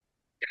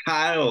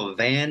Kyle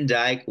Van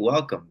Dyke,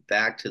 welcome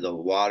back to the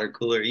water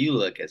cooler. You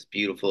look as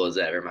beautiful as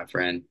ever, my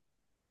friend.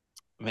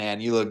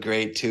 Man, you look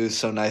great too.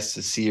 So nice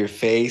to see your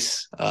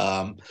face.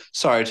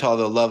 Sorry to all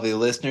the lovely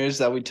listeners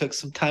that we took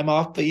some time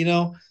off, but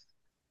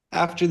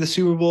after the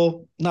Super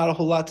Bowl, not a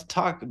whole lot to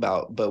talk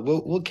about, but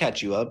we'll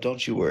catch you up.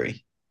 Don't you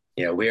worry.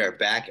 Yeah, we are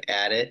back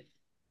at it.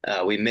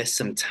 We missed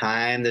some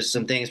time. There's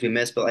some things we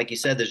missed, but like you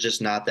said, there's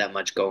just not that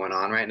much going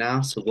on right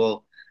now. So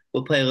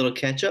we'll play a little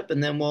catch up,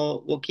 and then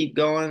we'll keep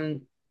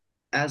going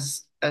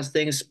as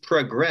things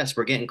progress.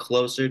 We're getting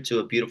closer to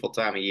a beautiful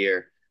time of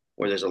year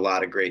where there's a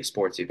lot of great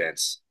sports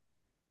events,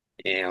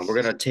 and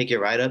we're gonna take it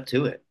right up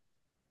to it.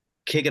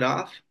 Kick it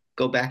off.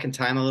 Go back in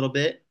time a little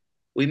bit.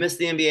 We missed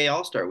the NBA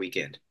All-Star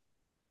Weekend.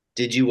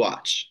 Did you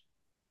watch?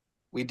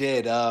 We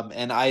did,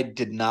 and I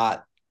did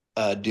not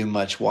do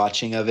much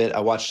watching of it.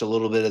 I watched a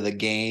little bit of the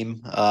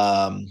game.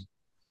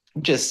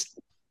 Just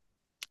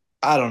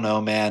I don't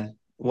know, man.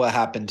 What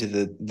happened to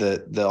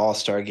the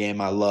All-Star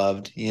game I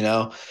loved,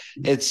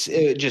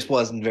 it just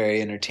wasn't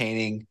very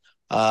entertaining.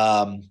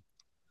 Um,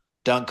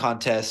 dunk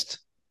contest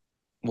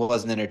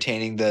wasn't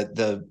entertaining.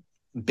 The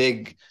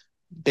big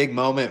big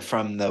moment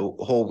from the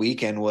whole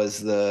weekend was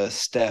the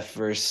Steph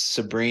versus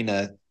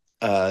Sabrina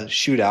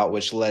shootout,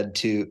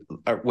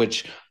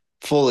 which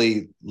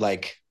fully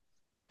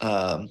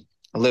um,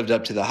 lived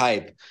up to the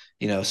hype.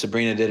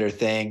 Sabrina did her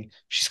thing.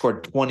 She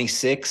scored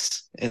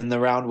 26 in the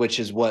round, which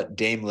is what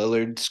Dame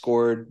Lillard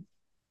scored.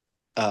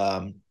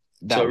 So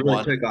That really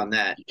one. quick on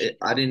that,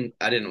 I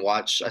didn't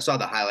watch. I saw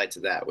the highlights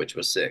of that, which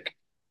was sick.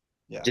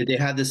 Yeah, Did they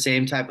have the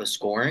same type of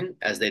scoring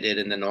as they did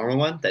in the normal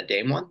one, that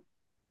Dame one?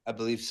 I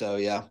believe so.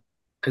 Yeah.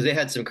 Because they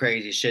had some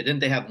crazy shit. Didn't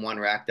they have one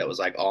rack that was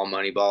like all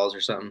money balls or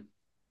something?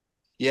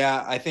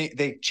 Yeah, I think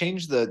they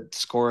changed the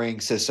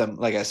scoring system.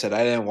 Like I said,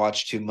 I didn't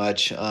watch too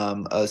much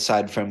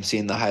aside from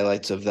seeing the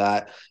highlights of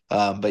that.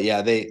 But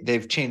yeah,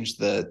 they've changed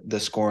the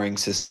scoring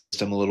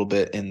system a little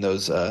bit in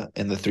those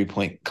in the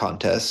 3-point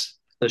contests.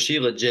 So she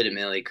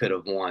legitimately could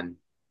have won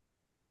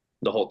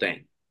the whole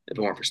thing if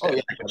it weren't for Oh Steph.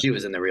 yeah, Like, she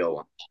was in the real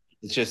one,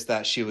 it's just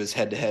that she was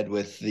head to head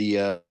with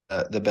the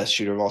best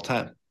shooter of all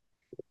time.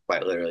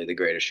 quite literally the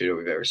greatest shooter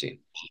we've ever seen.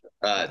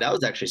 That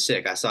was actually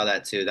sick. I saw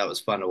that too. That was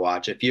fun to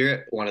watch. If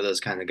you're one of those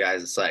kind of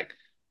guys, it's like,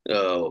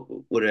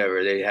 oh,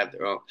 whatever, they have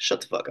their own.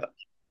 Shut the fuck up.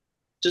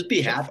 Just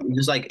be Shut the happy. fuck up.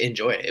 Just like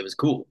enjoy it. It was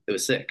cool. It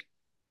was sick.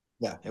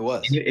 Yeah, it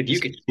was If you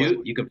just could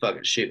shoot, you can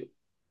fucking shoot.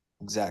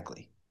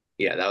 exactly.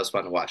 Yeah, that was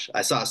fun to watch.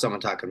 I saw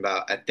someone talking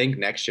about, I think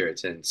next year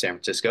it's in San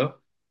Francisco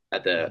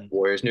at the Mhm.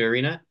 Warriors' new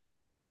arena.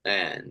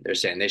 And they're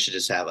saying they should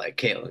just have like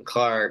Caitlin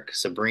Clark,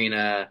 Sabrina,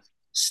 Yeah,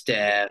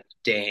 Steph,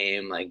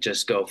 Dame, like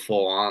just go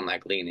full on,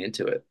 like lean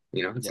into it.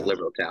 It's a yeah,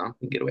 liberal town.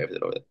 You can get away with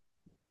it over there.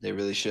 they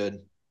really should.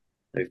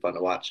 It'd be fun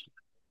to watch.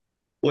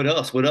 What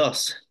else? What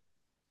else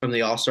from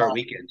the All-Star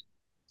weekend?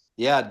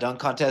 Yeah, dunk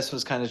contest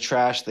was kind of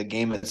trash. The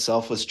game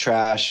itself was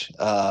trash.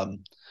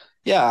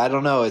 Yeah, I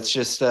don't know. It's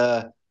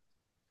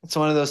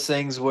one of those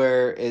things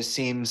where it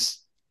seems,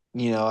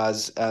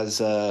 as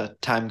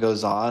time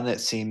goes on, it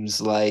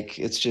seems like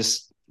it's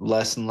just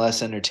less and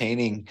less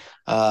entertaining.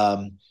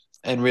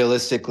 And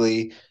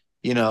realistically,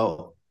 you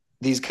know,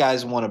 these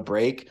guys want to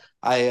break.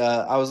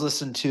 I was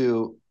listening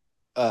to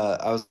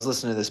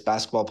this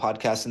basketball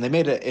podcast, and they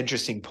made an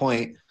interesting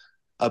point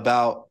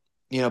about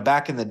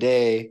back in the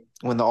day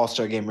when the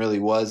All-Star game really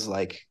was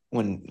like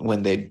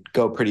when they'd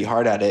go pretty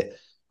hard at it.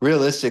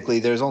 Realistically,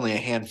 there's only a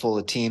handful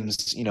of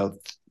teams,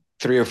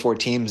 three or four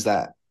teams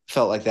that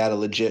felt like they had a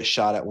legit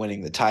shot at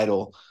winning the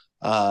title.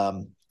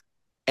 Um,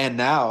 and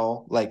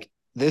now, like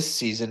this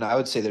season, I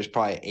would say there's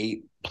probably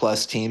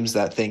 8+ teams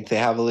that think they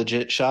have a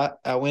legit shot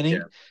at Yeah.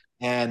 winning.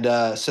 And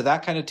so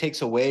that kind of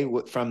takes away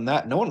from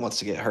that. No one wants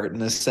to get hurt in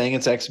this thing.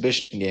 It's an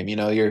exhibition game. You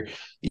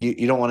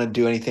don't want to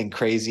do anything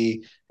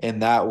crazy in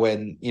that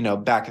when,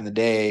 back in the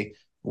day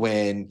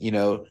when,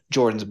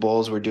 Jordan's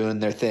Bulls were doing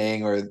their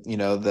thing or,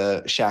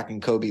 the Shaq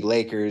and Kobe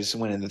Lakers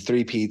winning the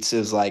three-peats,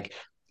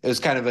 it was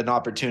kind of an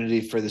opportunity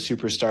for the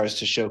superstars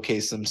to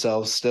showcase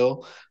themselves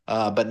still.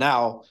 But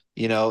now,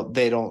 they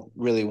don't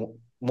really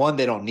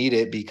they don't need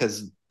it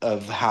because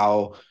of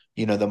how,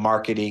 the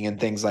marketing and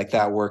things like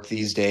that work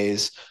these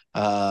days.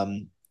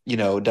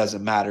 It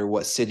doesn't matter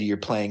what city you're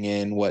playing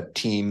in, what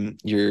team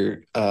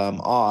you're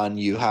on,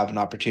 you have an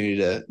opportunity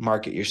to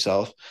market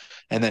yourself.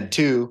 And then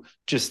two,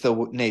 just the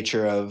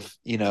nature of,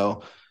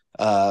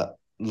 uh,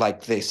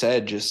 like they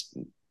said, just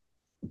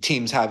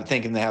teams have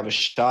thinking they have a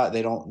shot.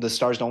 The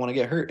stars don't want to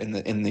get hurt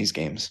in these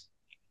games.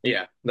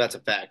 Yeah, that's a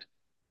fact.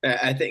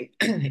 I think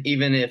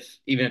even if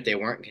they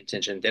weren't in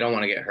contention, they don't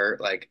want to get hurt.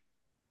 Like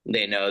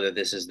they know that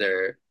this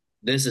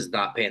is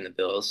not paying the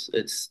bills.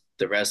 It's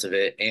the rest of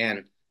it.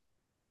 And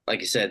like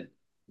you said,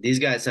 these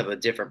guys have a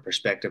different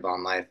perspective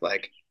on life.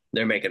 Like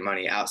they're making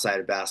money outside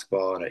of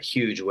basketball in a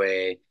huge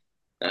way.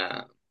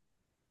 Uh,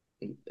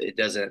 I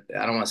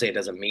don't want to say it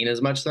doesn't mean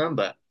as much to them,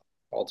 but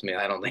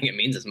ultimately I don't think it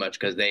means as much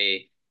because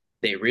they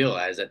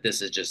realize that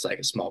this is just like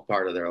a small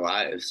part of their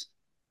lives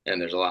and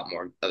there's a lot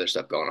more other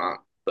stuff going on.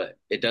 But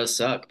it does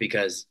suck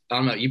because I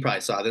don't know, you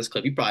probably saw this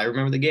clip. You probably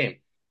remember the game.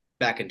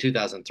 back in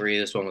 2003.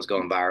 This one was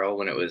going viral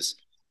when it was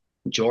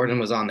Jordan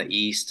was on the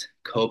East,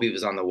 Kobe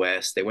was on the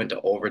West. They went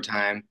to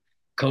overtime.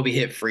 Kobe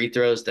hit free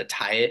throws to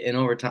tie it in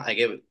overtime.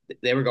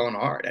 They were going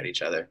hard at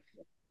each other,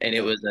 and it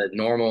Yeah. was a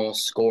normal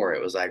score.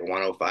 It was like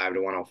 105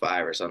 to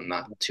 105 or something,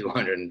 not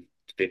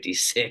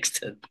 256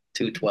 to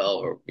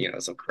 212 or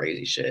some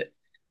crazy shit.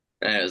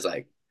 And it was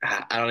like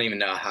I don't even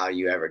know how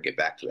you ever get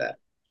back to that.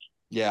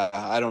 Yeah,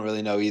 I don't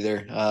really know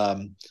either.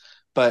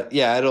 But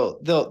yeah,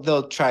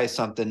 they'll try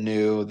something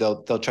new.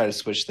 They'll try to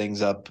switch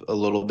things up a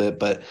little bit.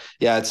 But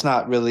yeah, it's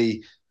not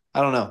really.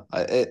 I don't know.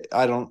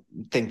 I don't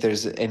think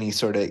there's any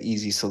sort of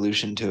easy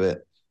solution to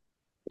it.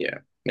 Yeah,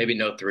 maybe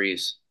no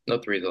threes, no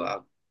threes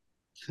allowed.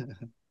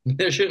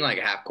 They're shooting like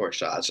half court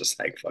shots, just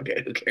like fuck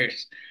it, who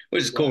cares?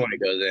 Which is cool Yeah, when it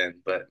goes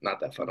in, but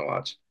not that fun to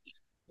watch.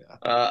 yeah,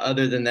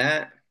 Other than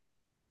that,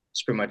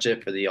 that's pretty much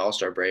it for the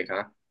All-Star break,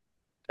 huh?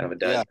 Kind of a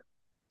dud.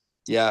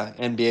 yeah,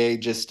 yeah. NBA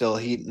just still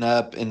heating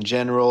up in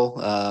general.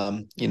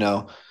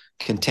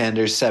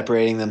 Contenders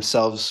separating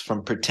themselves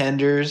from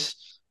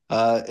pretenders.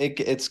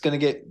 It's gonna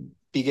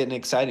be getting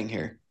exciting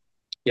here.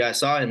 Yeah, I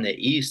saw in the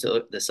East,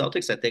 the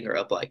Celtics, I think, are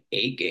up like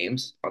 8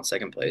 games on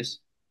second place.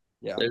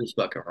 Yeah. They're just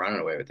fucking running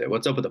away with it.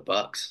 What's up with the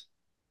Bucks?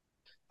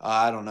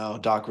 I don't know.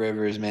 Doc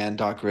Rivers, man.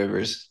 Doc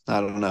Rivers.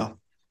 I don't know.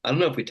 I don't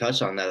know if we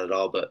touched on that at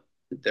all, but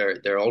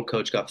their old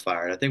coach got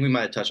fired. I think we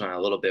might have touched on it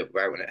a little bit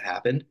right when it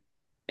happened.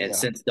 And Yeah.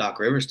 since Doc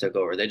Rivers took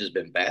over, they've just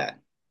been bad.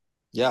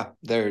 Yeah,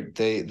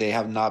 they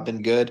have not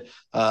been good.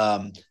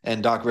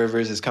 And Doc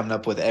Rivers is coming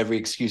up with every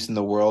excuse in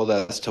the world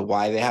as to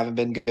why they haven't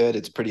been good.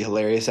 It's pretty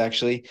hilarious,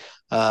 actually.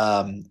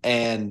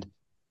 And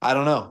I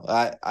don't know.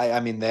 I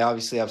mean, they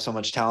obviously have so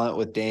much talent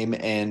with Dame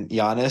and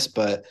Giannis,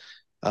 but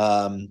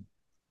um,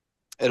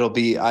 it'll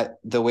be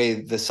the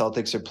way the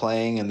Celtics are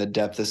playing and the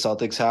depth the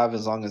Celtics have.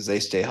 As long as they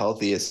stay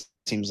healthy, it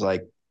seems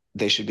like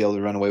they should be able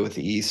to run away with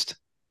the East.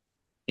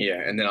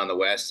 Yeah, and then on the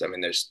West, I mean,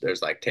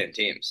 there's like 10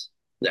 teams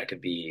that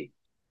could be,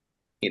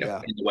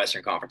 Yeah. in the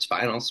Western Conference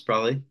Finals,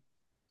 probably.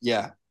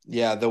 Yeah.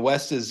 Yeah. The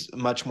West is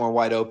much more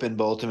wide open,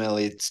 but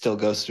ultimately it still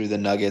goes through the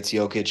Nuggets.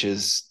 Jokic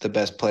is the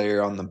best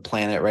player on the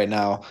planet right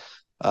now.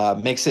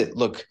 Makes it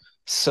look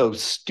so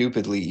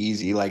stupidly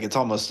easy. Like it's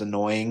almost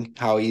annoying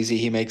how easy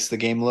he makes the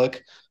game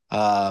look.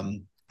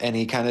 And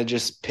he kind of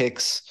just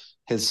picks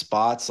his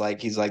spots.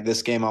 Like he's like,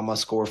 this game I'm gonna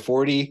score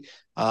 40,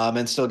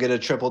 and still get a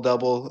triple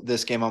double.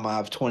 This game I'm gonna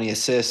have 20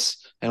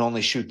 assists and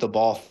only shoot the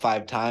ball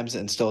 5 times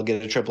and still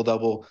get a triple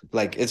double.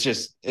 Like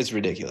it's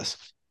ridiculous.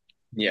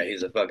 Yeah,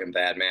 he's a fucking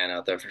bad man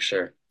out there for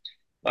sure.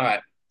 All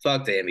right,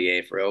 fuck the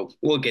NBA for real.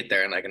 We'll get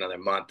there in like another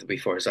month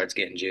before it starts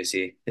getting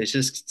juicy. It's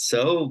just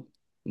so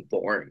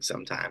boring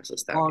sometimes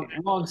this time of year.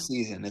 Long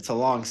season. It's a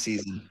long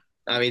season.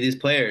 I mean, these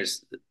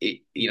players,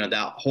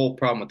 that whole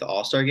problem with the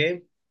All-Star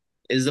game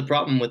is the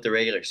problem with the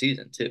regular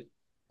season too.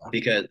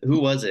 Because who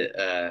was it?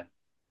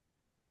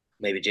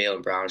 Maybe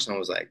Jalen Brown or someone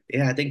was like,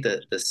 "Yeah, I think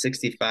the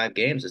 65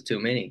 games is too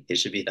many. It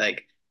should be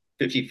like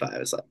 55."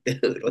 It's like,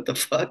 dude, what the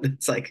fuck?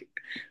 It's like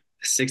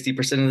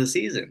 60% of the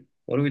season.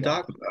 What are we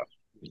Yeah, talking about?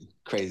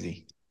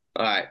 crazy.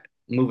 All right,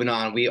 moving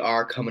on. We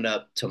are coming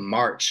up to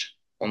March,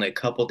 only a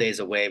couple days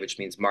away, which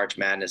means March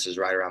Madness is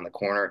right around the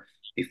corner.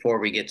 Before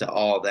we get to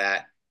all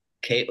that,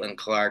 Caitlin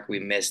Clark, we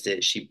missed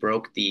it. She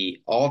broke the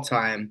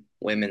all-time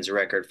women's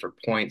record for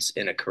points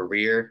in a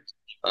career,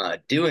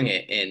 doing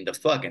it in the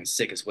fucking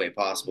sickest way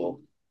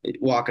possible.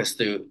 Walk us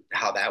through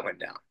how that went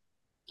down.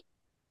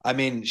 I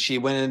mean, she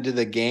went into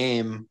the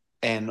game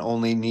and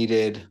only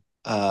needed,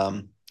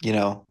 I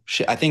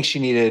think she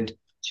needed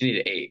She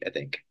needed 8, I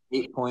think.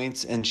 8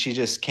 points, and she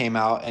just came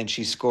out and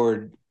she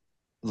scored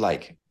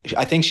like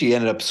I think she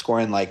ended up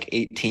scoring like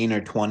 18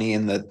 or 20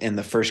 in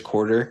the first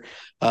quarter.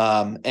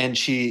 And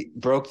she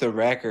broke the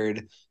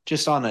record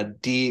just on a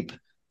deep,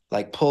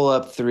 like pull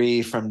up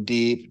three from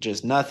deep,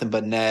 just nothing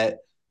but net.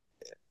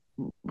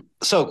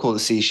 So cool to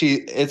see.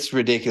 It's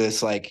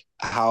ridiculous like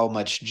how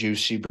much juice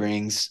she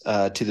brings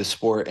to the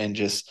sport, and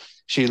just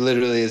she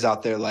literally is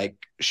out there like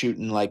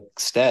shooting like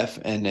Steph,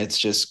 and it's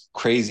just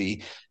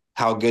crazy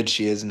how good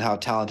she is and how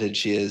talented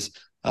she is.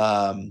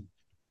 And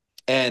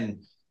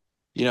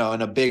in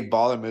a big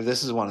baller move,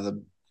 this is one of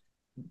the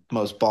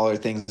most baller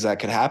things that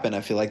could happen.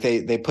 I feel like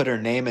they put her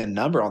name and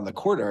number on the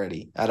court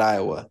already at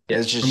Iowa. Yeah,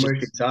 It's from just, where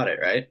she shot it,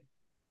 right?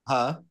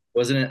 huh?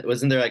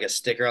 Wasn't there like a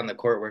sticker on the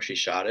court where she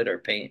shot it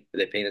or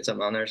they painted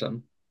something on there or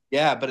something?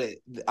 Yeah, but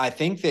I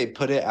think they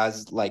put it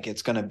as like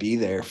it's going to be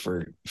there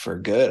for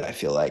good. I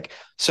feel like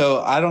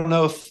so. I don't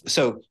know if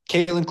so.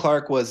 Caitlin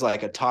Clark was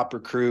like a top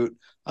recruit.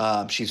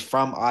 She's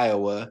from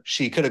Iowa.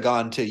 She could have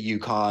gone to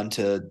UConn,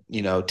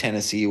 to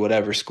Tennessee,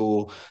 whatever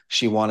school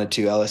she wanted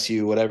to,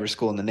 LSU, whatever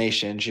school in the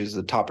nation. She was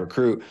the top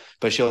recruit,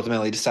 but she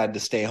ultimately decided to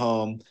stay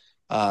home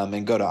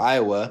and go to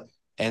Iowa.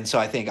 And so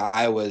I think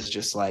Iowa is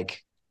just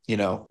like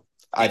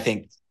I Yeah.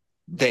 think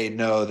they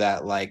know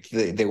that like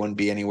they wouldn't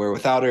be anywhere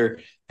without her,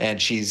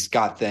 and she's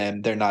got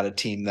them. They're not a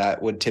team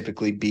that would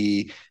typically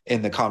be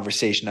in the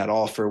conversation at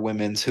all for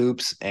women's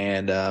hoops,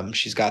 and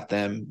she's got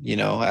them,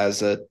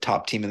 as a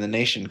top team in the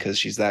nation because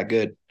she's that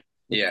good.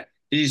 Yeah.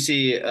 Did you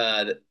see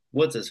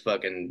what's his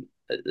fucking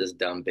this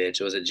dumb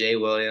bitch. Was it Jay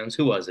Williams?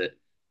 Who was it?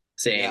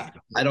 Saying, Yeah.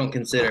 I don't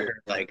consider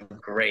her like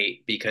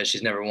great because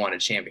she's never won a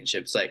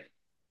championship. It's like,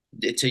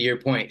 to your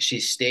point, she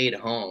stayed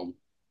home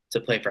to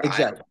play for Iowa,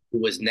 Exactly. who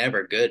was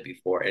never good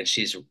before, and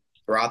she's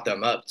brought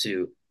them up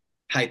to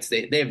heights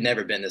they've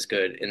never been this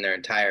good in their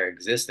entire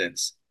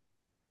existence.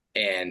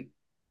 And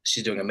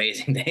she's doing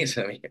amazing things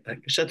for me.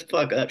 Like, shut the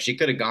fuck up. She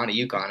could have gone to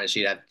UConn and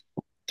she'd have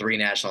 3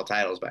 national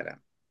titles by now.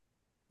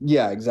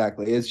 Yeah,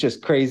 exactly. It's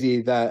just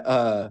crazy that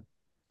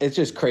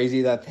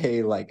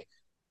they like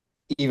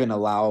even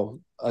allow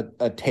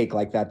a take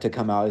like that to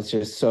come out. It's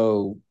just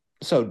so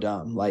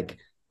dumb. Like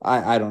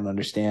I don't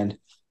understand.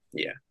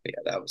 Yeah, yeah,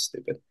 that was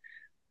stupid.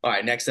 All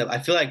right, next up, I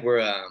feel like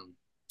we're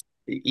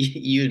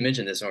you had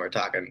mentioned this when we were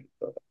talking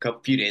a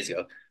few days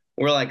ago.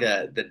 We're like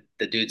the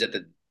dudes at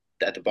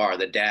the bar,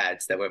 the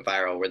dads that went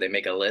viral, where they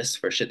make a list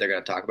for shit they're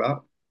gonna talk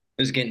about.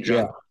 Just getting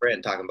drunk Yeah. with a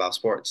friend talking about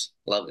sports.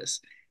 Love this.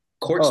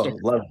 Court storm,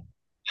 Oh, love it.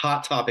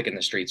 hot topic in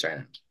the streets right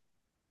now.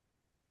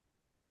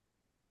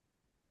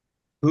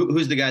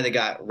 Who's the guy that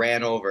got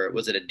ran over?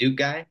 Was it a Duke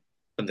guy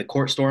from the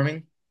court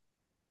storming?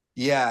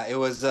 Yeah, it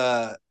was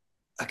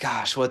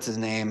gosh, what's his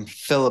name?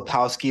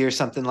 Filipowski or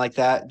something like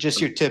that. Just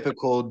your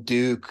typical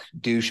Duke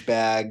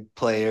douchebag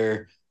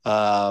player.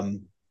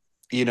 And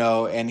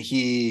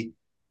he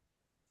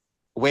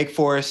Wake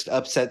Forest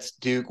upsets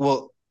Duke.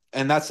 Well,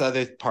 and that's the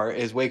other part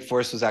is Wake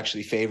Forest was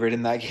actually favored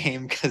in that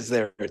game because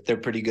they're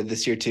pretty good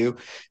this year too,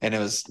 and it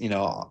was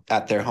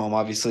at their home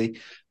obviously.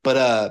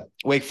 But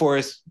Wake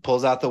Forest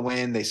pulls out the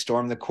win. They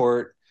storm the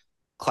court.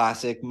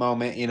 Classic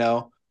moment,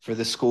 for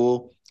the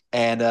school,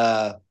 and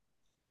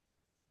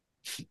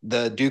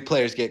the Duke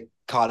players get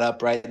caught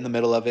up right in the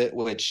middle of it,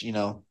 which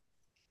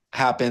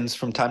happens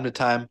from time to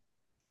time.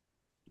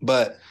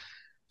 But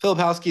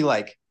Filipowski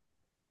like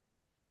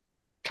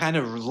kind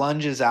of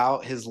lunges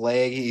out his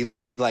leg. He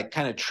like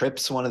kind of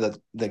trips one of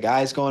the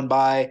guys going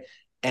by,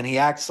 and he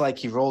acts like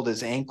he rolled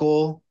his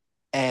ankle,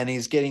 and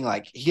he's getting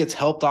like he gets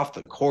helped off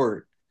the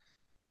court,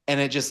 and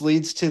it just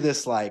leads to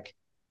this like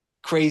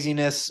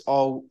craziness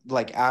all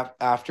like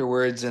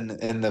afterwards and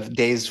the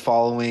days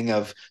following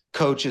of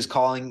coaches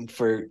calling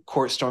for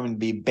court storming to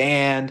be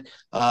banned.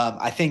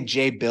 I think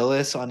Jay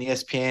Billis on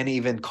ESPN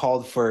even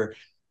called for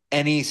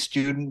any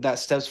student that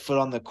steps foot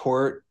on the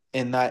court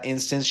in that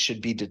instance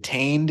should be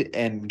detained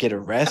and get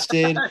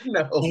arrested.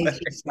 No It's way.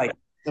 just like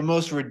the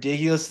most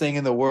ridiculous thing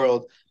in the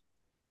world.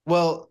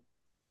 Well,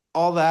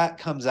 all that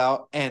comes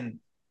out, and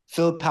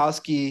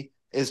Filipowski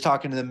is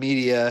talking to the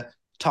media,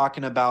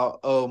 talking about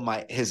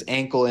my his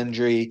ankle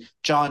injury.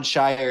 John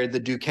Shire, the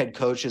Duke head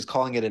coach, is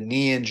calling it a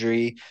knee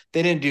injury.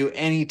 They didn't do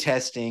any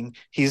testing.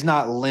 He's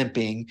not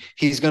limping.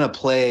 He's gonna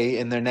play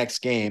in their next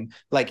game.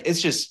 Like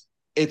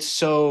it's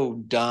so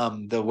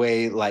dumb the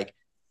way like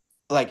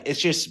it's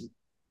just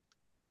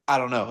I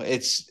don't know.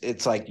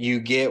 It's like you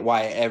get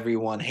why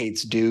everyone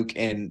hates Duke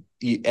and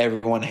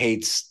everyone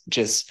hates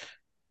just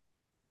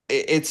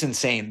it's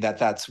insane that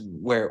that's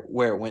where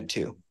it went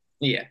to.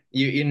 Yeah,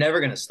 you're never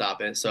gonna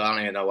stop it. So I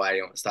don't even know why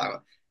you want to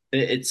stop it.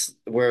 It's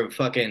we're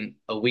fucking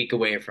a week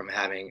away from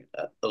having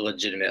a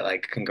legitimate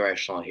like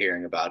congressional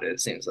hearing about it. It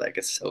seems like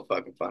it's so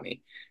fucking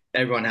funny.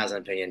 Everyone has an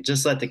opinion.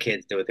 Just let the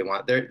kids do what they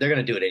want. They're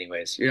gonna do it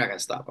anyways. You're not gonna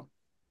stop them.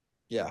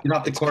 Yeah, Get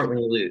off the court when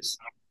you lose.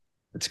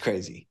 it's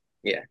crazy.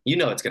 Yeah, you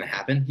know it's gonna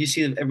happen. You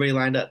see everybody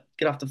lined up.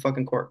 Get off the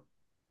fucking court.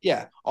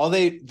 Yeah, all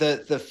they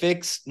the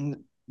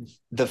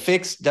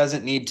fix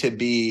doesn't need to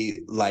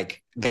be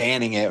like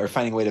banning it or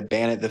finding a way to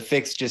ban it. The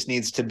fix just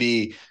needs to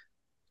be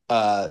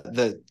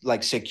the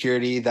like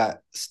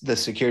the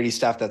security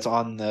staff that's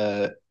on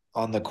the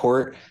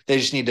court. They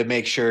just need to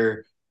make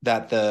sure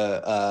that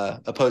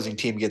the opposing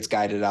team gets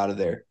guided out of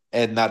there,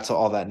 and that's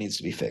all that needs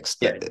to be fixed.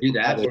 Yeah, do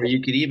that, Either, or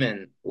you could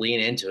even lean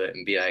into it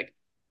and be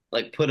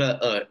like put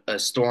a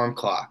storm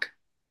clock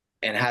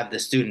and have the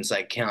students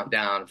like count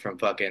down from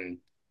fucking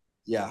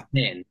yeah,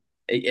 10,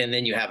 and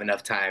then you have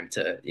enough time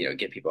to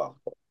get people off the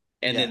court,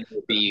 and yeah. then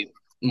they'll be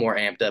more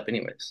amped up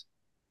anyways.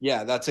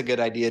 Yeah, that's a good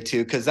idea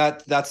too, because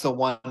that's the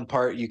one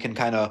part you can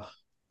kind of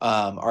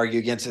argue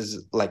against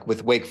is like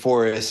with Wake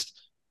Forest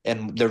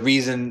and the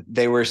reason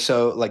they were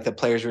so like the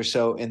players were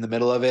so in the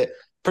middle of it.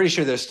 Pretty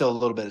sure there's still a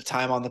little bit of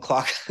time on the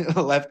clock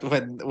left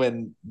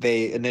when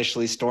they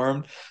initially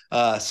stormed.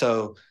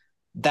 So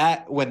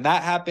that when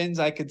that happens,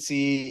 I could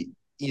see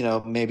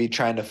maybe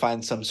trying to find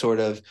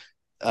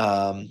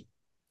um,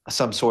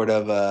 some sort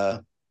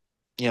of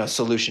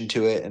solution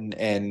to it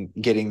and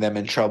getting them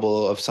in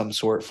trouble of some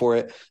sort for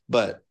it.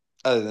 But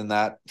other than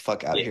that,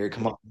 fuck out of Yeah, here.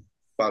 Come on.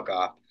 fuck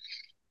off.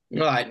 All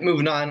right,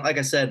 moving on. Like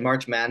I said,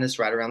 March Madness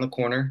right around the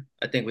corner.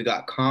 I think we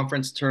got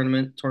conference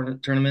tournaments. How do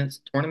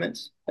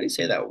you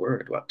say that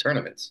word? What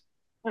tournaments?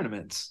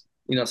 Tournaments.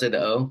 You don't say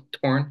the O.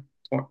 I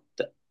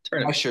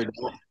Tournament. sure don't.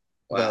 Wow.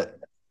 But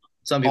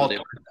Some people all do. are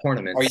you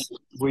Tournaments.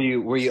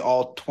 were you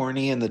all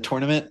tourney in the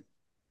tournament?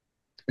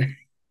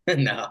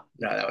 No,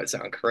 no, that would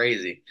sound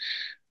crazy.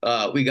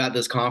 We got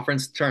this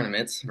conference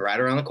tournaments right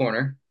around the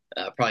corner.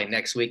 Probably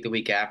next week, the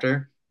week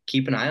after.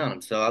 Keep an eye on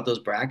them. Fill out those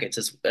brackets.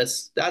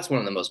 That's one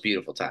of the most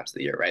beautiful times of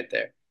the year, right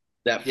there.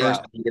 That Yeah.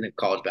 first weekend of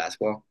college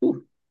basketball.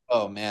 Whew.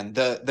 Oh man,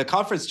 the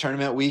conference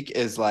tournament week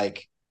is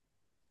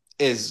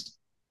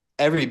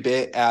every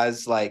bit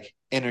as like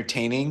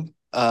entertaining.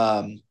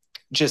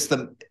 Just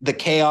the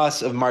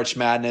chaos of March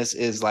Madness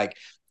is like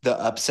the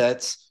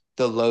upsets,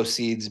 the low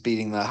seeds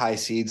beating the high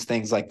seeds,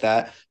 things like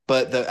that.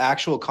 But the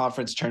actual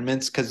conference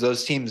tournaments, because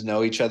those teams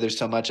know each other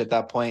so much at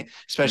that point,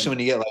 especially when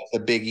you get like the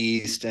Big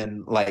East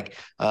and like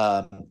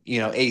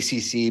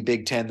ACC,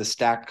 Big Ten, the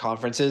stacked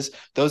conferences,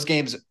 those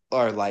games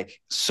are like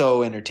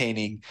so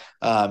entertaining.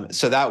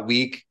 So that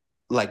week,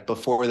 like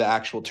before the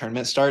actual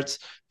tournament starts,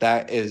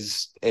 that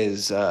is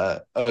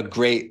a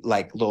great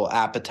like little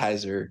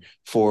appetizer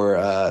for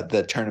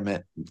the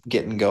tournament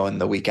getting going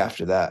the week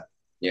after that.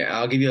 Yeah,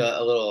 I'll give you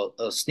a little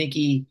a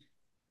sneaky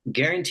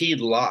guaranteed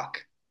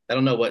lock. I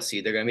don't know what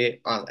seed they're gonna be.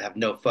 I have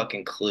no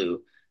fucking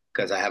clue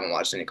because I haven't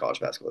watched any college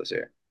basketball this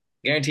year.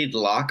 Guaranteed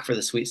lock for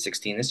the Sweet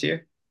 16 this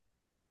year.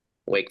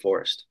 Wake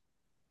Forest.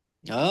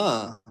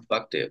 Ah,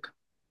 Fuck Duke.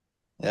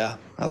 yeah,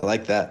 I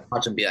like that.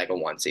 Watch them be like a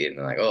one seed and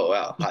they're like, oh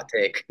wow, hot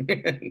take.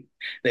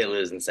 They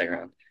lose in the second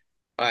round.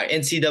 All right,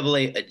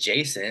 NCAA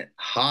adjacent,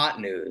 hot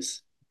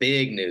news,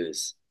 big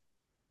news.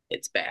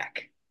 It's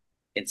back.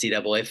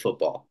 NCAA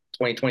football,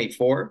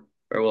 2024,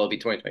 or will it be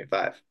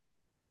 2025?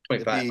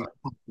 It'd 25. be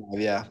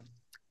yeah,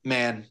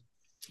 man.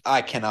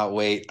 I cannot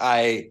wait.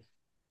 I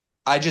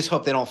just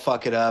hope they don't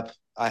fuck it up.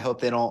 I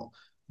hope they don't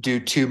do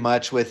too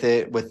much with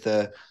it with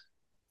the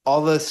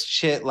all this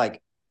shit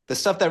like the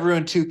stuff that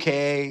ruined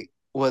 2K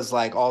was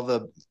like all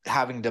the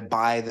having to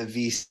buy the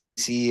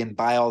VC and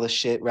buy all the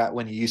shit right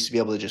when you used to be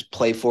able to just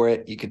play for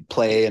it. You could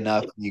play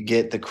enough, you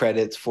get the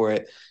credits for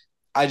it.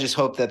 I just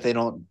hope that they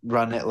don't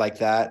run it like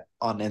that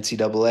on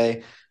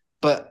NCAA.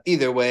 But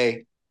either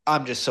way,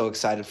 I'm just so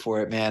excited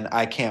for it, man.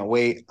 I can't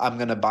wait. I'm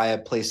gonna buy a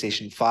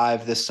PlayStation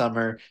 5 this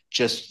summer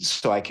just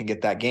so I can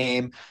get that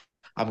game.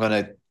 I'm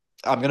gonna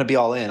I'm gonna be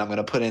all in. I'm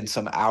gonna put in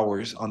some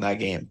hours on that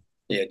game.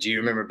 Yeah, do you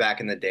remember back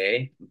in the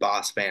day,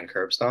 Boss Fan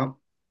Curb Stomp?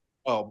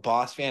 Oh,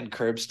 Boss Fan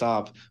Curb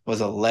Stomp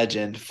was a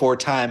legend,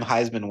 4-time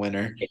Heisman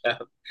winner. Yeah,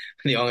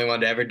 the only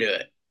one to ever do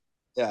it.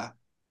 Yeah,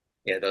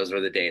 Yeah, those were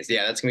the days.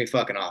 Yeah, that's gonna be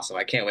fucking awesome.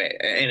 I can't wait.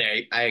 And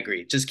I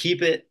agree. Just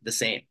keep it the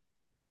same.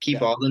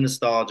 Keep yeah, all the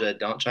nostalgia.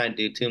 Don't try and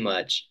do too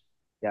much.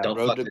 yeah. Don't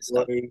fuck this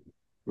stuff.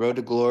 Road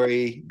to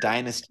Glory,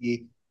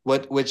 Dynasty.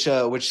 Which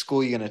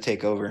school are you gonna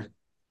take over?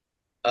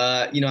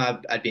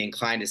 I'd be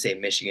inclined to say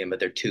Michigan, but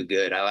they're too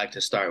good. I like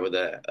to start with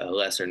a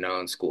lesser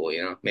known school,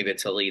 maybe a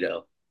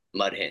Toledo,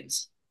 Mud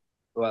Hens.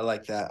 Oh, I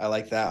like that. I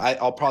like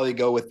that. I'll probably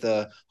go with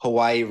the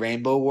Hawaii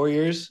Rainbow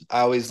Warriors. I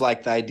always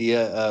like the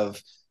idea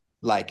of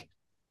like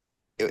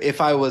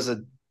if I was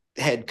a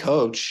head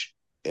coach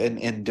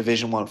in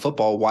Division 1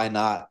 football, why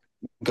not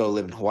go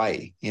live in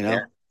Hawaii? You Yeah,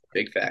 know?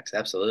 big facts.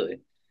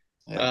 Absolutely.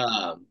 Yeah.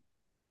 Um,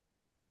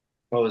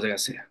 what was I gonna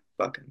say?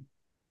 Fucking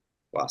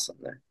lost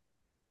something there.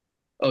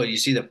 Oh, you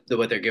see the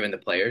what they're giving the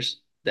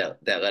players that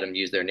let them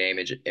use their name,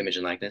 image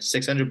and likeness?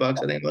 $600,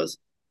 I think it was,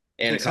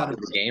 and a copy 600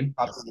 of the game.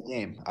 tops of the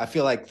game. I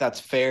feel like that's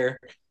fair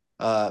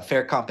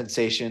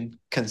compensation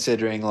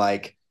considering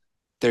like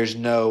there's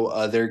no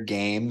other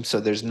game, so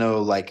there's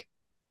no like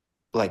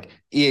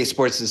EA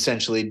Sports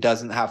essentially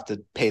doesn't have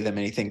to pay them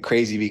anything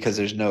crazy because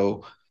there's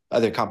no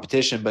other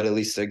competition, but at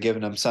least they're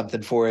giving them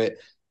something for it.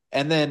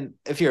 And then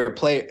if you're a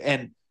player,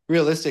 and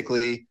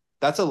realistically,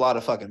 that's a lot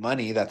of fucking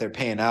money that they're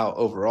paying out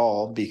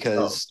overall Oh,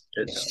 because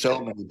shit, no. there's so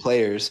many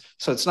players.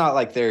 So it's not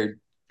like they're,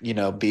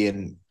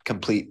 being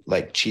complete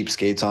like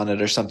cheapskates on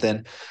it or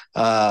something.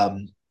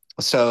 Um,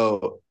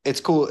 so it's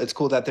cool. It's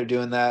cool that they're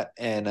doing that.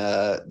 And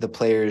the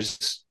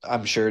players,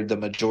 I'm sure the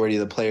majority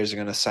of the players are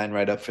going to sign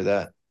right up for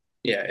that.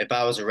 Yeah, if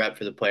I was a rep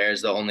for the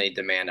players, the only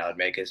demand I would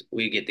make is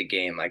we get the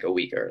game like a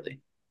week early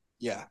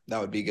Yeah,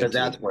 that would be because good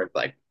too. that's worth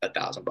like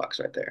 $1,000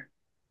 right there.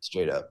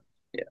 Straight up.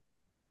 Yeah.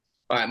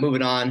 All right,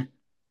 moving on.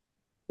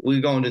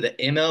 We're going to the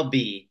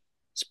MLB.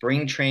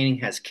 Spring training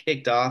has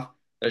kicked off.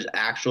 There's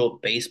actual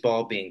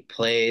baseball being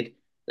played.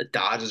 The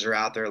Dodgers are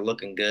out there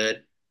looking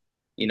good.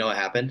 You know what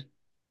happened?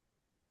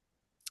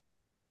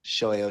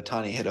 Shohei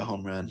Ohtani hit a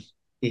home run.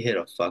 He hit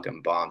a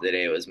fucking bomb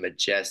today. It was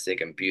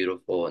majestic and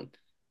beautiful and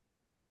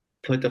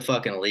put the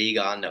fucking league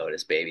on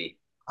notice, baby.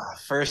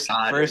 First,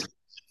 Dodgers. first,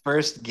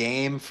 first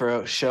game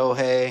for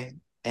Shohei,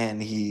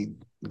 and he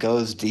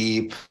goes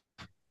deep,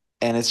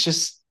 and it's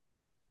just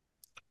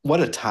what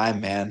a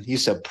time, man.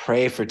 Used to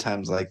pray for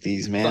times like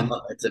these, man.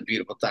 It's a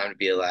beautiful time to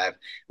be alive.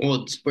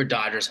 Well, we're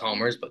Dodgers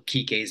homers, but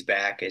Kike's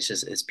back.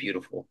 It's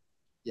beautiful.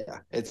 Yeah,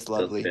 it's Feels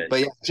lovely. good.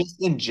 But yeah,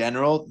 just in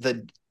general,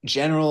 the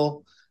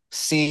general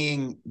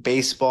seeing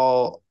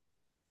baseball,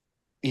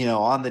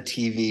 on the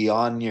TV,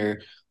 on your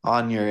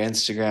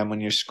Instagram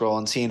when you're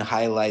scrolling, seeing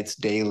highlights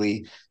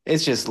daily,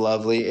 it's just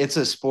lovely. It's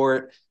a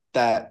sport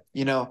that,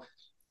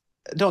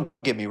 don't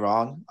get me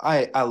wrong.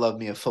 I love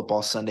me a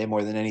football Sunday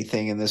more than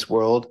anything in this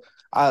world.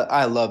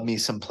 I love me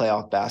some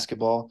playoff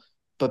basketball,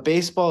 but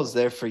baseball is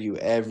there for you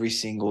every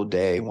single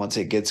day once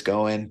it gets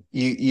going.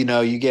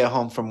 You get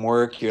home from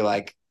work, you're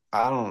like,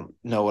 I don't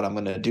know what I'm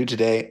gonna do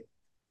today.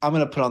 I'm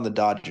gonna put on the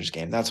Dodgers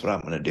game. That's what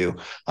I'm gonna do.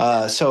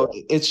 Yeah, So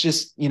it's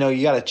just you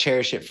got to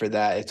cherish it for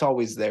that. It's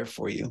always there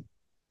for you.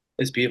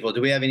 it's beautiful.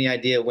 Do we have any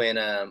idea when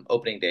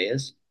opening day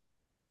is?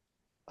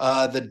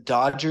 The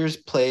Dodgers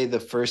play the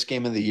first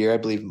game of the year, I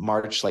believe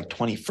March like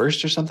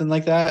 21st or something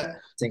like that,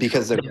 It's in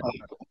because Korea.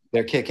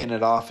 they're kicking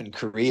it off in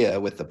Korea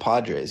with the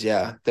Padres.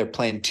 Yeah, they're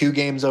playing two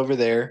games over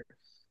there.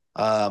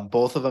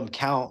 Both of them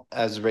count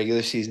as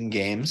regular season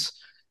games,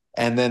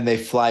 and then they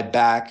fly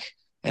back.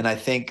 And I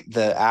think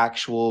the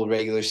actual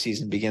regular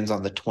season begins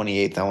on the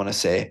 28th, I want to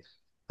say.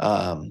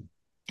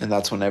 And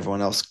that's when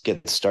everyone else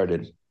gets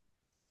started.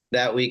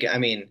 That week, I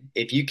mean,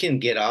 if you can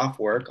get off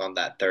work on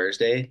that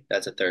Thursday,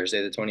 that's a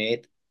Thursday, the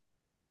 28th,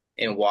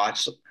 and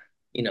watch,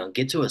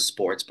 get to a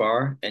sports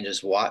bar and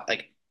just watch,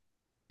 like,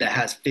 that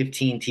has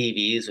 15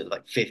 TVs with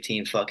like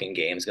 15 fucking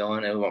games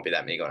going. It won't be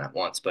that many going at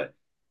once, but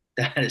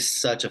that is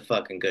such a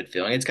fucking good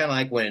feeling. It's kind of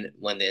like when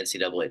the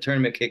NCAA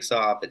tournament kicks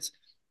off, it's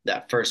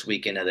that first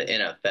weekend of the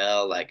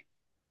NFL. Like,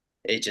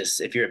 it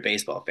just, if you're a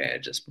baseball fan,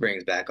 it just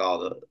brings back all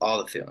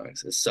the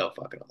feelings. It's so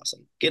fucking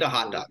awesome. Get a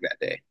hot dog that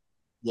day.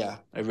 Yeah,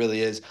 it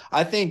really is.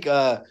 I think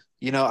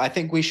I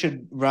think we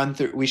should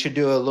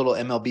do a little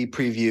MLB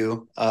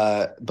preview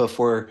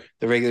before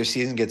the regular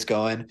season gets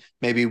going.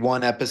 Maybe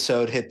one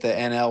episode hit the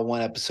NL,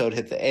 one episode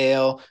hit the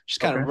AL.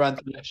 Just kind Okay. of run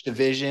through each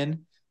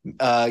division,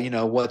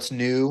 what's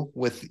new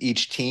with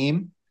each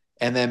team,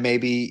 and then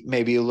maybe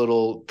a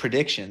little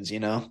predictions.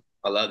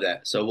 I love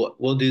that. So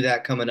we'll do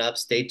that coming up.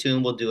 Stay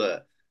tuned. We'll do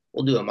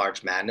a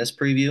March Madness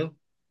preview,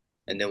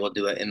 and then we'll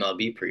do an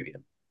MLB preview,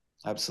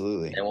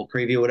 Absolutely. and we'll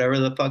preview whatever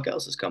the fuck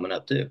else is coming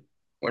up too.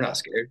 We're not Yeah.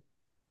 scared.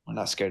 We're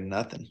not scared of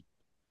nothing.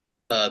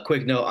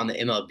 Quick note on the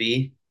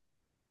MLB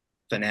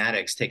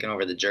Fanatics taking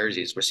over the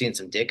jerseys. We're seeing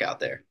some dick out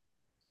there.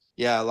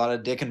 Yeah, a lot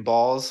of dick and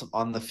balls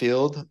on the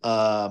field.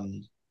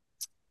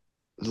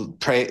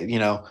 Pray,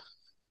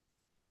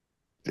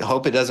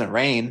 hope it doesn't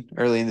rain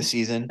early in the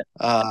season.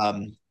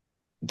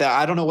 That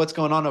I don't know what's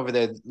going on over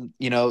there.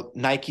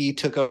 Nike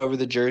took over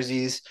the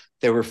jerseys.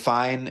 They were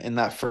fine in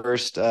that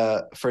first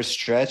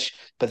stretch,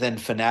 but then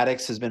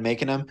Fanatics has been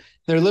making them.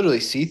 They're literally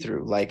see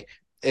through. Like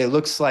it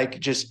looks like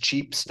just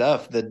cheap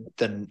stuff. The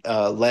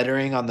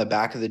lettering on the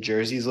back of the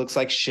jerseys looks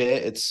like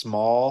shit. It's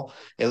small.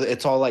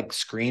 It's all like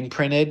screen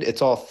printed.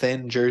 It's all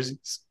thin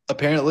jerseys.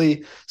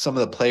 Apparently, some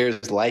of the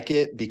players like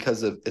it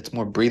because of it's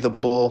more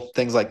breathable,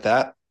 things like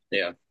that.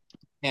 Yeah.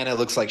 And it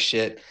looks like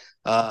shit.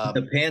 The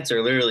Um, pants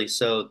are literally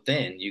so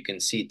thin you can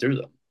see through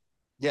them.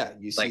 yeah,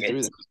 you Like see through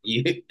it's them.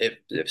 you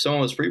if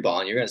someone was free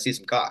balling, you're gonna see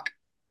some cock.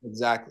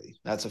 Exactly.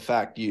 That's a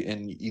fact.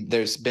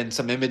 There's been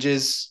some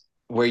images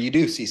where you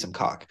do see some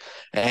cock.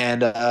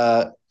 And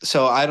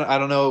so I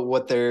don't know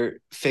what their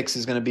fix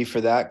is going to be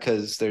for that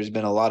because there's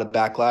been a lot of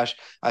backlash.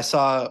 I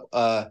saw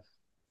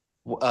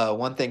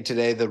one thing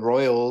today, the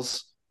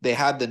Royals, they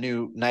had the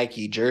new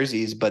Nike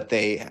jerseys, but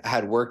they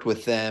had worked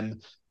with them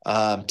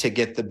to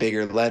get the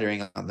bigger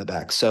lettering on the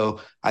back.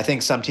 So I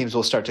think some teams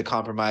will start to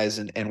compromise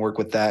and work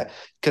with that.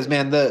 Because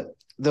man,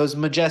 those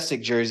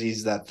majestic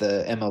jerseys that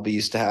the MLB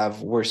used to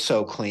have were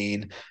so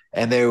clean,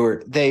 and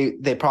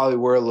they probably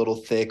were a little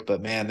thick,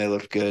 but man, they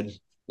looked good.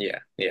 Yeah,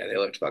 yeah, they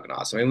looked fucking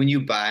awesome. I mean, when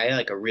you buy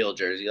like a real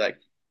jersey, like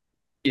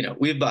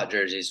we've bought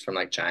jerseys from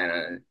like China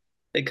and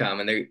they come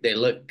and they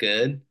look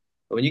good.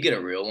 But when you get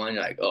a real one,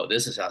 you're like, oh,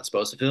 this is how it's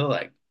supposed to feel.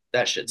 Like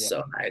that shit's Yeah.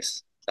 so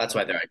nice. That's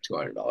why they're like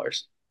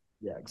 $200.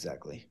 Yeah,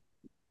 exactly.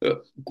 Uh,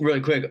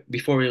 Really quick,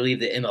 before we leave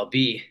the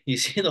MLB, you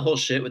see the whole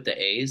shit with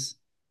the A's?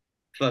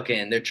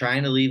 Fucking, they're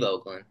trying to leave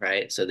Oakland,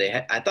 right? So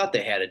I thought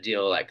they had a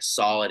deal like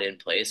solid in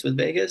place with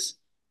Vegas.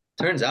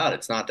 Turns out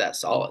it's not that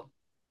solid.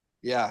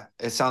 Yeah,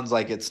 it sounds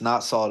like it's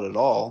not solid at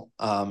all.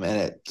 And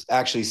it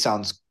actually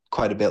sounds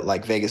quite a bit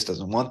like Vegas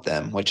doesn't want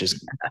them, which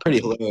is pretty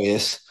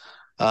hilarious.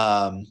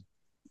 Um,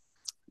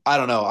 I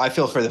don't know. I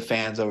feel for the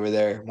fans over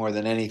there more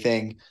than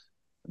anything,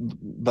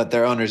 but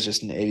their owner's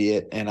just an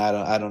idiot, and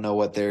I don't know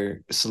what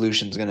their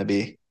solution's going to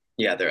be.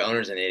 Yeah, their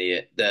owner's an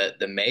idiot.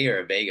 The mayor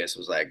of Vegas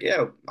was like,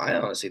 "Yeah, I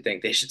honestly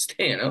think they should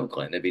stay in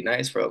Oakland. It'd be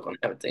nice for Oakland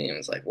to have a team."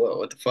 It's like, whoa,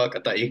 what the fuck?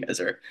 I thought you guys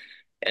are.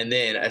 And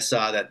then I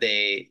saw that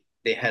they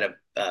had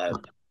a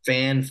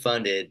fan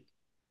funded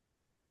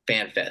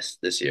fan fest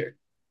this year.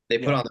 They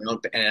put Yeah, on their own,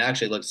 and it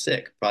actually looked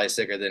sick. Probably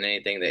sicker than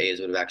anything the A's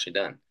would have actually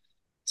done.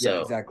 yeah,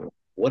 So exactly.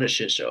 what a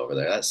shit show over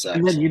there. That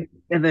And sucks.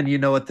 then you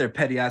know what their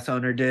petty ass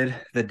owner did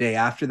the day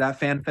after that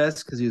fan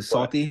fest because he was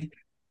What? salty.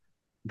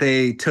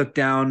 They took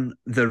down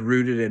the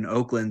 "Rooted in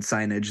Oakland"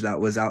 signage that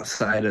was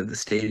outside of the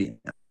stadium.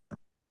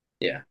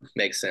 Yeah,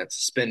 makes sense.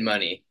 Spend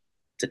money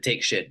to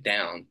take shit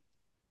down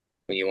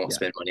when you won't Yeah,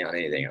 spend money on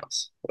anything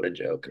else. What a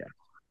joke. yeah,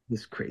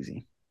 it's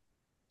crazy.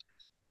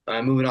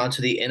 Moving on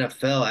to the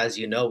NFL, as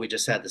you know, we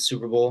just had the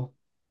Super Bowl.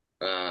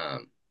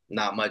 Um,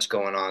 Not much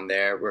going on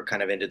there. We're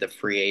kind of into the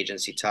free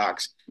agency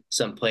talks.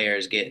 Some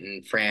players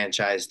getting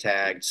franchise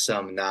tagged,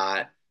 some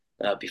not.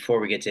 Before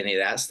we get to any of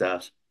that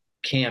stuff,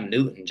 Cam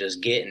Newton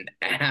just getting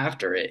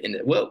after it. And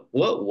what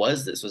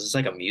was this? Was this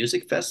like a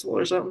music festival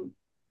or something?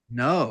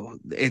 No,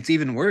 it's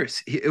even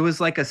worse. It was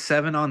like a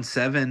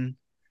 7-on-7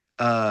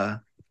 uh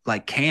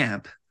like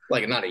camp.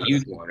 Like not a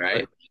youth one,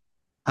 right?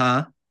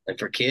 Huh? Like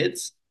for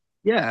kids.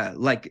 Yeah,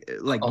 like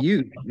Oh,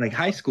 you, like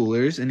high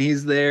schoolers, and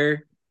he's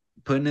there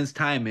putting his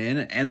time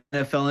in.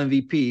 NFL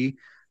MVP,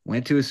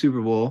 went to a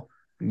Super Bowl.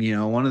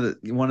 One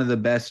of the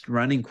best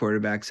running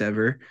quarterbacks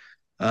ever.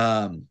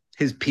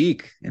 His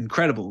peak,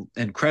 incredible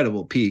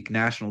peak,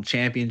 national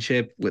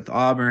championship with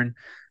Auburn,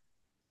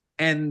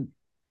 and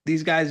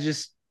these guys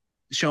just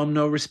show him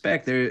no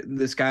respect.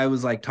 This guy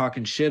was like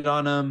talking shit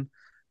on him,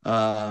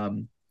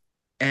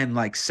 and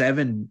like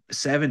seven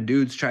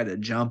dudes tried to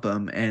jump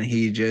him, and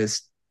he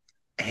just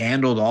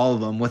handled all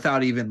of them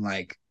without even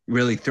like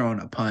really throwing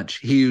a punch.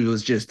 He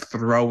was just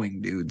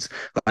throwing dudes,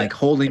 yeah, like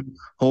holding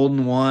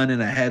one in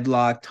a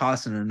headlock,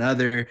 tossing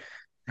another.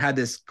 Had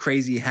this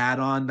crazy hat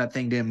on. That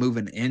thing didn't move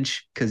an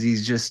inch because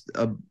he's just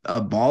a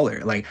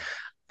baller. Like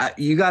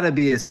you got to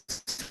be a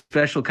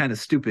special kind of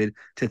stupid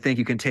to think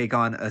you can take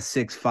on a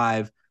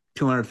 6'5",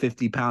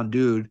 250-pound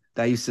dude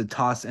that used to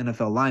toss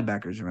NFL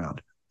linebackers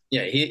around.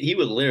 yeah. He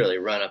would literally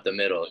run up the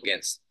middle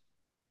against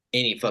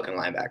any fucking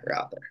linebacker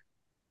out there.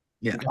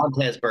 Yeah,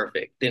 Montez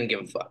perfect. Didn't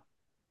give a fuck.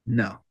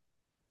 no,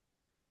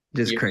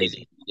 just You're crazy.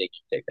 taking, you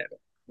take that.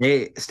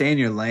 Hey, stay in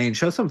your lane.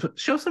 Show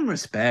some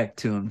respect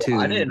to him Well,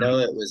 I too. You didn't know. know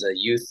it was a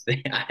youth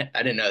thing.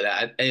 I didn't know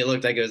that. It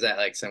looked like it was at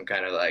like some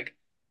kind of like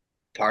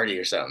party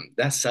or something.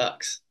 That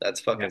sucks.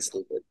 That's Yeah. fucking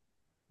stupid.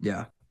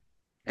 Yeah,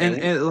 and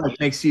And it like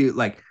makes you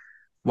like,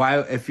 why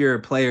if you're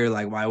a player,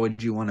 like why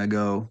would you want to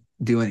go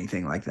do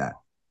anything like that?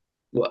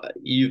 well,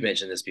 you've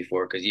mentioned this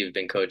before because you've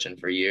been coaching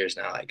for years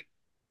now. Like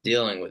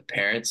dealing with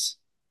parents,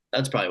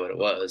 that's probably what it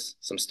was.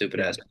 Some stupid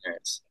Yeah, ass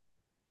parents.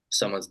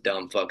 Someone's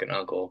dumb fucking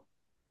uncle.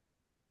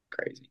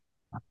 Crazy.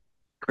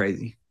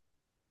 crazy.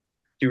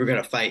 If you were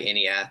gonna fight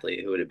any athlete,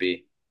 who would it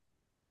be?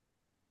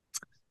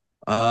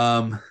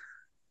 Um,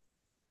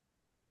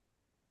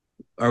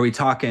 are we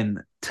talking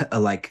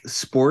like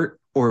sport,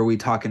 or are we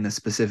talking a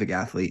specific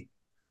athlete?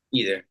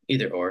 Either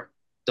or.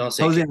 Don't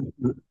say. Jose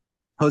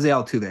Jose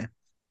Altuve.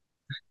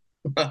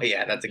 Oh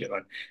yeah, that's a good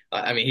one.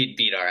 I mean, he'd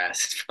beat our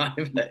asses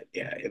fine, but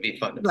yeah, it'd be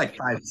fun to Like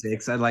fight.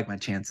 5'6". I'd like my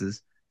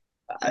chances.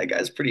 That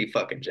guy's pretty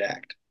fucking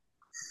jacked.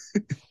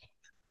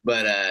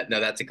 But no,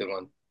 that's a good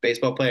one.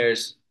 Baseball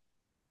players,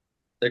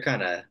 they're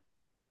kind of.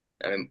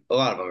 I mean, a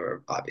lot of them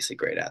are obviously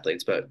great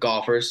athletes, but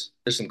golfers,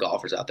 there's some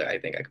golfers out there I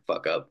think I could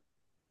fuck up.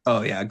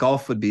 Oh yeah,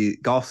 golf's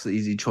the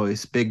easy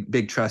choice.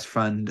 Big trust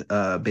fund,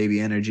 baby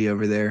energy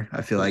over there.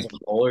 I feel like. Some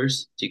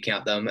bowlers, do you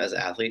count them as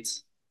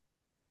athletes?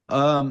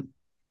 Um,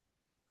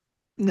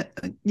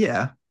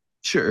 yeah,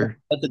 sure.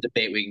 That's a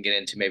debate we can get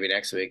into maybe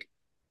next week.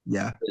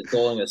 Yeah. Is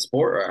bowling a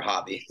sport or a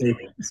hobby?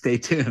 Stay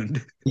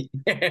tuned.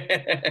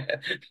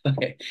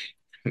 Okay.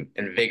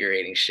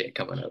 Invigorating shit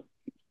coming up.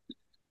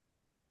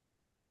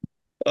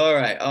 All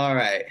right, all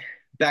right.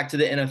 Back to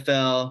the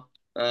NFL.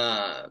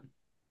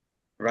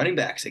 Running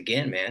backs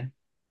again, man.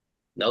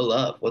 No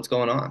love. What's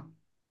going on?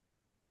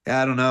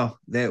 I don't know.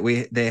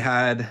 They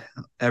had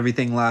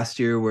everything last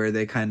year where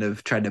they kind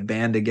of tried to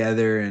band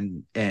together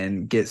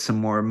and get some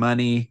more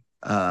money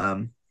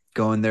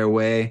going their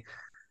way,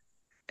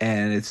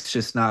 and it's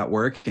just not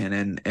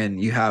working.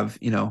 And you have,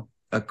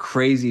 a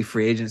crazy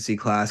free agency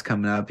class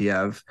coming up. You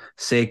have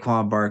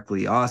Saquon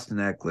Barkley, Austin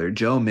Eckler,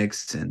 Joe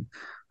Mixon,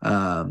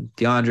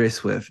 DeAndre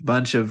Swift,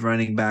 bunch of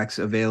running backs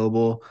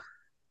available,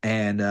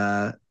 and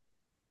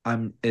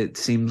it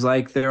seems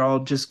like they're all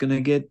just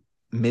gonna get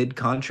mid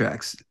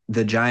contracts.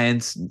 The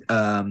Giants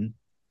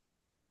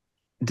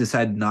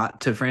decided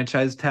not to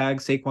franchise tag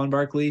Saquon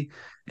Barkley,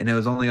 and it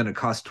was only going to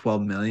cost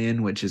 12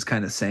 million, which is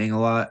kind of saying a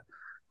lot,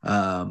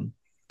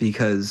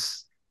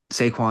 because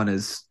Saquon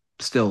is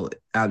still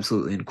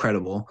absolutely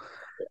incredible.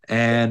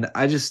 And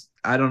I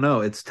don't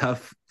know. It's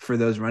tough for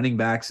those running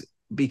backs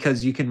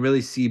because you can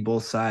really see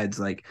both sides.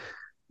 Like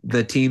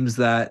the teams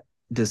that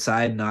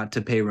decide not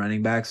to pay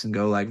running backs and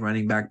go like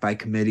running back by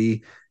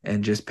committee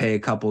and just pay a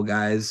couple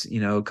guys,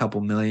 a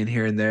couple million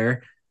here and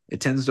there, it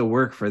tends to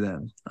work for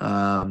them.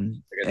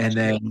 And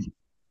then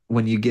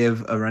when you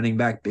give a running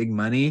back big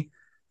money,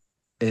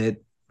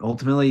 it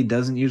ultimately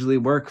doesn't usually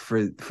work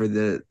for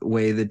the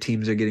way the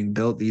teams are getting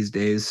built these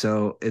days.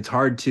 So it's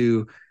hard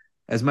to,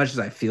 as much as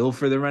I feel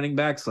for the running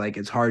backs, like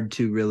it's hard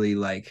to really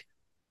like,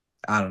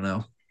 I don't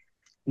know,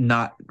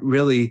 not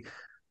really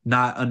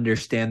not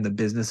understand the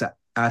business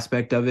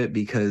aspect of it,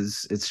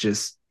 because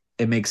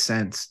it makes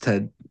sense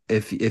to,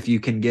 if you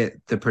can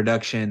get the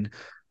production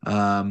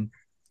um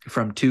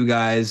from two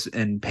guys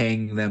and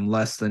paying them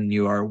less than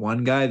you are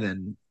one guy,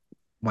 then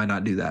why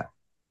not do that?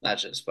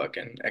 That's just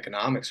fucking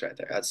economics right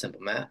there. That's simple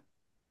math.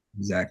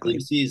 Exactly.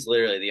 CMC is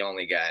literally the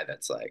only guy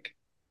that's like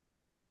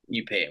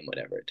you pay him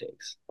whatever it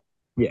takes.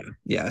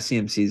 Yeah,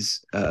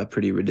 CMC's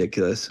pretty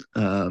ridiculous.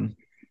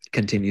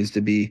 Continues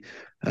to be.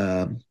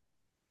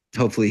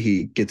 Hopefully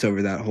he gets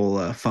over that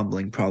whole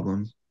fumbling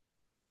problem.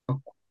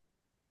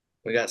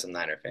 We got some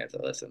Niner fans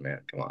that listen,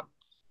 man. Come on,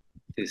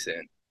 too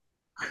soon.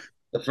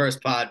 The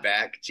first pod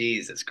back.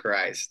 Jesus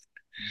Christ.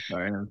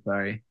 Sorry, I'm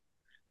sorry.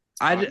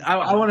 It's I fine. I,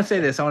 I want to say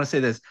this. I want to say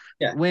this.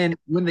 Yeah. When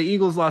the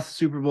Eagles lost the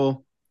Super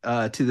Bowl,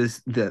 to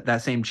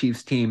that same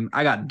Chiefs team,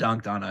 I got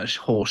dunked on a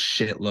whole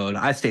shitload.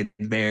 I stayed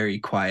very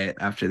quiet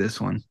after this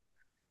one.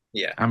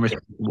 Yeah, I'm it's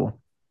responsible.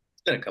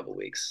 been a couple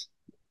weeks.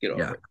 Get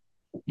over Yeah, it.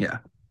 yeah,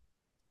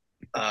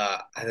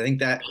 I think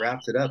that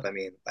wraps it up. I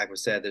mean, like we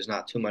said, there's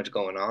not too much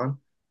going on.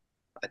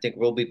 I think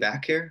we'll be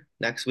back here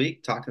next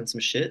week talking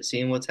some shit,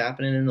 seeing what's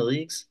happening in the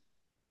leagues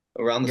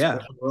around the yeah,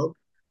 sports world.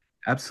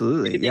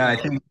 absolutely. Anything Yeah, I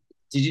else? think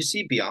Did you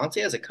see Beyonce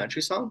as a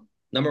country song?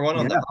 Number one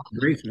on yeah, the Hot 100.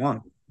 great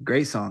song,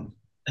 great song.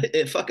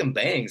 It fucking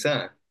bangs,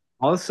 huh?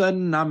 All of a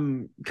sudden,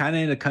 I'm kind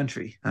of in the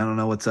country. I don't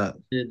know what's up.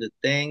 Dude, the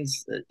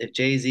things. If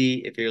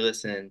Jay-Z, if you're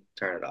listening,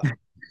 turn it off,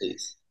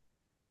 please.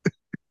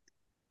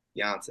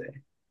 Beyonce.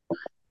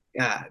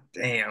 God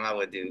damn, I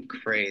would do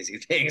crazy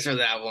things for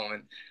that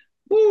woman.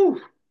 Woo!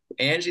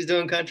 And she's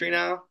doing country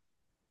now.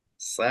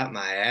 Slap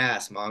my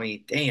ass,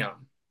 mommy.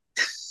 Damn.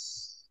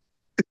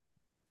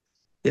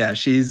 Yeah,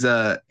 she's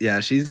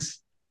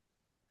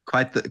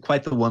quite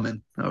the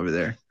woman over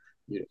there.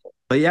 Beautiful.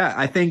 But yeah,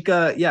 I think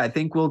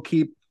we'll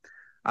keep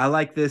I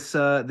like this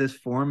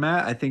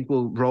format. I think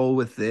we'll roll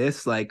with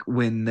this. Like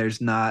when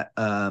there's not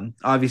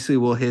obviously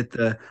we'll hit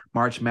the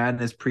March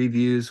Madness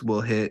previews,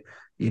 we'll hit,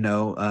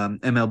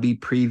 MLB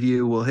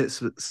preview, we'll hit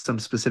some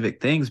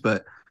specific things,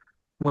 but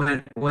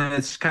when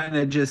it's kind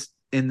of just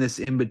in this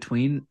in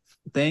between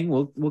thing,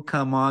 we'll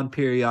come on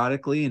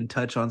periodically and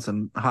touch on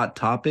some hot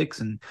topics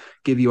and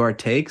give you our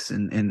takes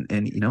and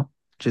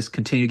just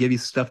continue to give you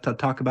stuff to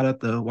talk about at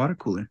the water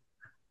cooler.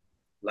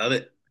 Love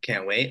it.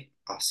 Can't wait.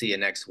 I'll see you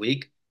next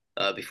week.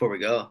 Before we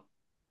go,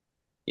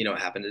 you know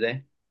what happened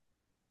today?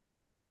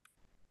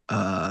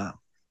 Uh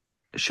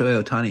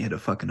Shohei Ohtani hit a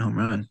fucking home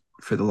run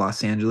for the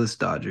Los Angeles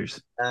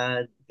Dodgers.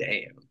 Damn.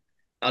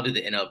 I'll do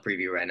the NL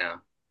preview right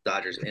now.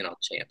 Dodgers NL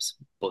champs.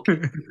 Book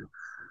it.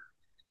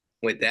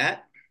 With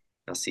that,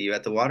 I'll see you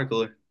at the water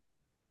cooler.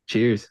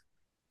 Cheers.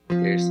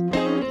 Cheers.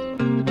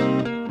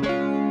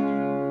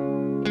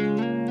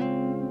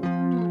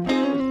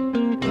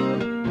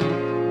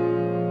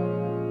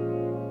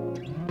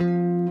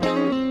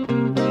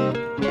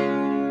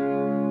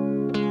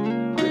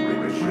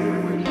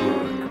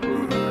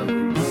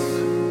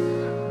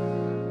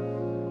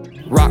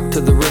 Rock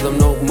to the rhythm,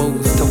 no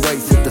moves to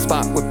waste. Hit the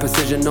spot with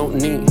precision, no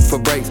need for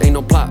breaks. Ain't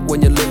no plot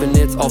when you're living,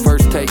 it's all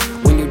first take.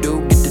 When you do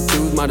get to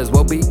choose, might as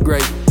well be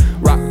great.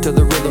 Rock to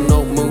the rhythm,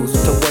 no moves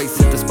to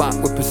waste. Hit the spot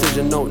with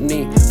precision, no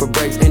need for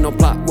breaks. Ain't no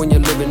plot when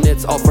you're living,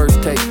 it's all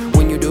first take.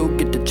 When you do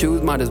get to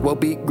choose, might as well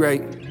be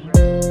great.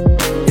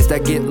 It's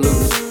that get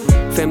loose.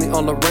 Family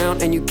all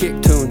around and you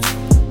kick tunes.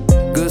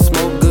 Good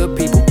smoke, good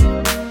people.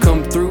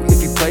 Come through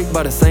if you play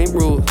by the same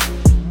rules.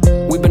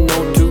 We've been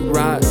known to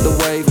ride the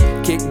wave.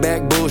 Kick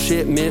back,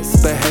 bullshit,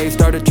 misbehave.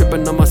 Started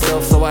tripping on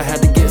myself, so I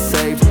had to get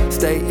saved.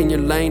 Stay in your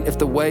lane if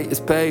the way is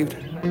paved.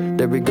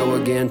 There we go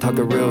again,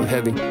 talking real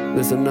heavy.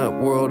 Listen up,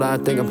 world, I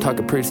think I'm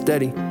talking pretty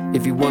steady.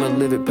 If you wanna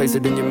live it, place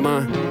it in your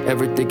mind.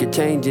 Everything could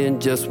change in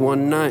just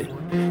one night.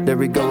 There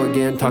we go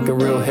again, talking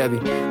real heavy.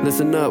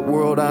 Listen up,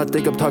 world, I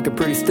think I'm talking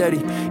pretty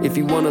steady. If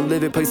you wanna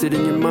live it, place it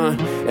in your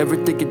mind.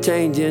 Everything could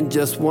change in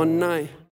just one night.